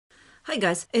Hi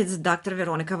guys, it's Dr.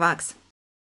 Veronica Wax.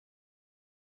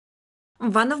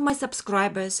 One of my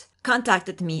subscribers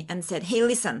contacted me and said, hey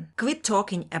listen, quit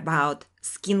talking about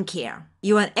skincare.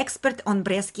 You're an expert on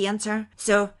breast cancer,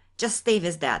 so just stay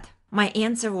with that. My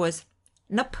answer was,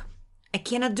 nope, I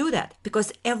cannot do that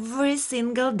because every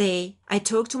single day I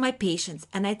talk to my patients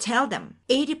and I tell them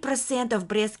 80% of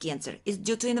breast cancer is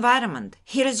due to environment.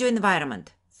 Here is your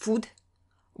environment: food,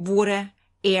 water,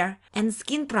 air, and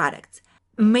skin products.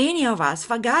 Many of us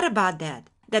forgot about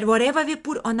that whatever we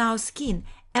put on our skin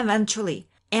eventually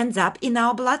ends up in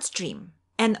our bloodstream.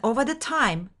 And over the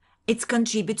time, it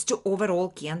contributes to overall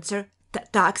cancer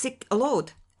toxic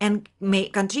load and may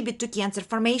contribute to cancer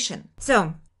formation.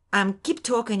 So keep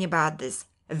talking about this,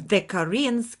 the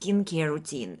Korean skincare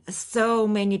routine. So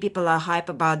many people are hype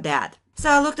about that. So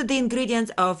I looked at the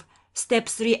ingredients of Step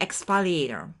 3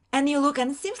 exfoliator. And you look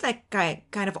and it seems like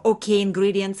kind of okay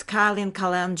ingredients, kaolin,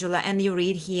 calendula, and you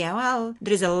read here, well,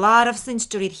 there is a lot of things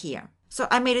to read here. So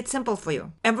I made it simple for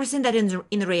you. Everything that is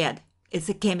in red is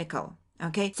a chemical.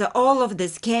 Okay, so all of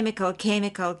this chemical,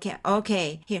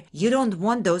 okay, here, you don't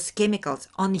want those chemicals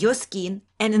on your skin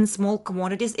and in small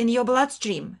quantities in your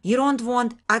bloodstream. You don't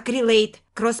want acrylate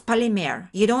cross polymer.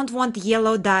 You don't want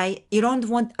yellow dye. You don't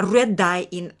want red dye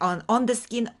on the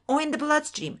skin or in the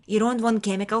bloodstream. You don't want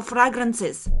chemical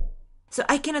fragrances. So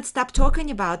I cannot stop talking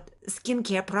about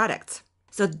skincare products.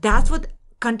 So that's what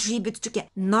contributes to cancer.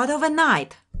 Not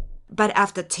overnight, but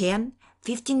after 10-15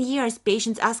 years,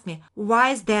 patients ask me,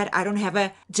 why is that I don't have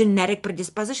a genetic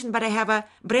predisposition, but I have a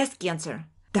breast cancer?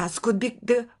 That could be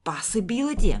the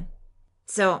possibility.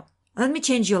 So let me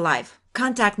change your life.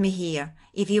 Contact me here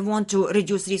if you want to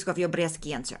reduce risk of your breast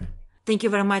cancer. Thank you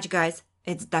very much, guys.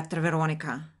 It's Dr.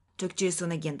 Veronica. Talk to you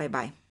soon again. Bye-bye.